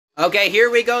Okay, here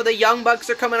we go. The Young Bucks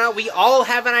are coming out. We all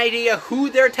have an idea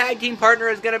who their tag team partner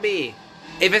is going to be.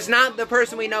 If it's not the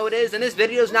person we know it is, then this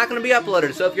video is not going to be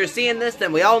uploaded. So if you're seeing this,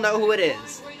 then we all know who it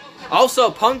is.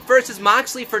 Also, Punk versus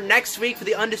Moxley for next week for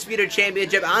the Undisputed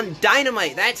Championship on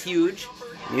Dynamite. That's huge.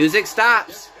 Music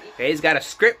stops. Okay, he's got a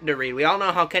script to read. We all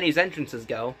know how Kenny's entrances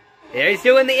go. There he's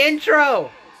doing the intro.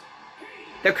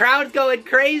 The crowd's going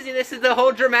crazy. This is the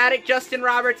whole dramatic Justin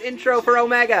Roberts intro for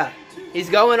Omega. He's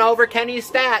going over Kenny's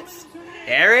stats.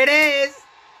 There it is.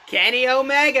 Kenny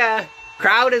Omega.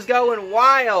 Crowd is going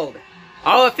wild.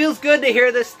 Oh, it feels good to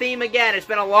hear this theme again. It's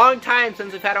been a long time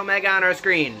since we've had Omega on our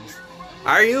screens.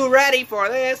 Are you ready for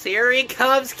this? Here he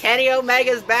comes. Kenny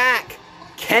Omega's back.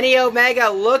 Kenny Omega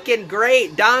looking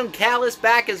great. Don Callis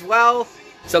back as well.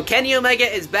 So Kenny Omega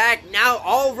is back. Now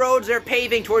all roads are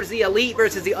paving towards the Elite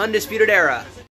versus the Undisputed Era.